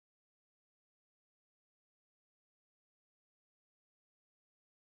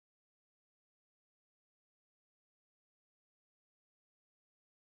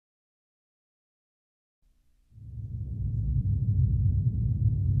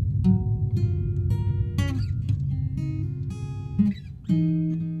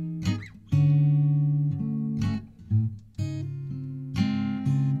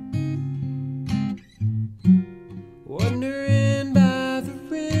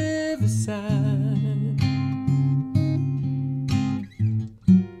side.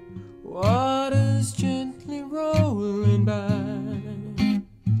 Water's gently rolling by.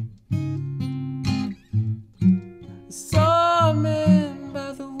 I saw a man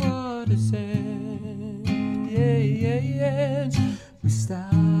by the water's edge. We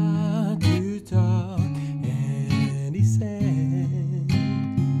started to talk, and he said,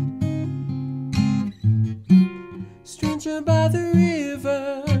 stranger by the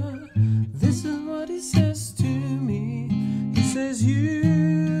river, this is what he says to me. He says,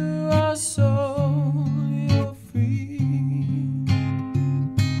 you are so, you're free.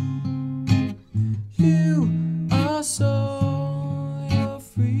 You are so, you're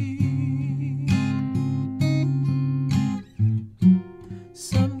free.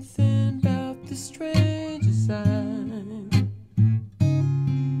 Something about the stranger side.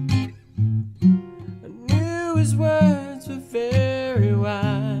 I knew his words were very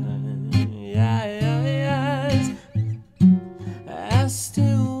wise. I asked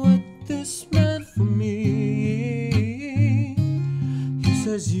him what this meant for me. He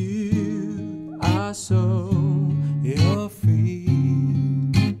says, you are so, you're free.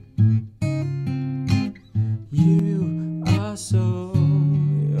 You are so,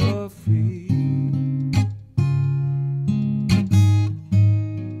 you're free.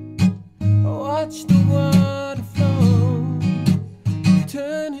 I watch the water flow,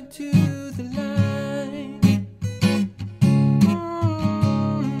 turn it to the light.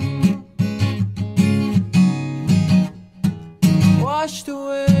 Washed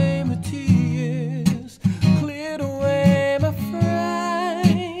away my tears, cleared away my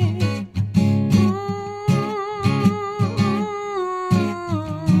fright.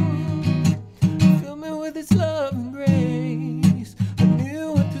 Fill me with its love and grace. I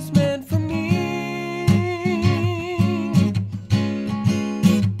knew what this meant for me.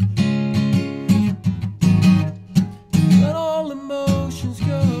 Let all emotions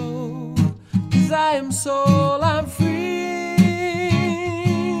go, 'cause I am soul, I'm free.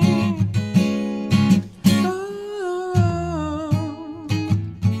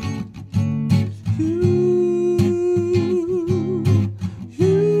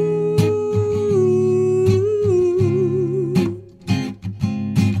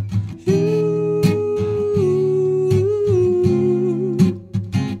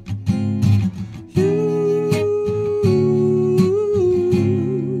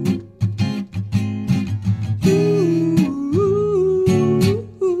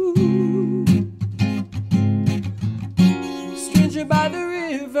 By the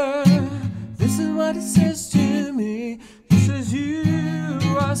river, this is what it says to me. He says,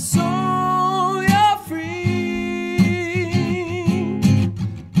 you are so, you're free.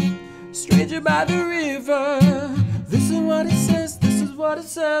 Stranger by the river, this is what it says, this is what it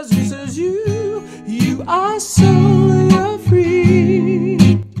says. He says, you are so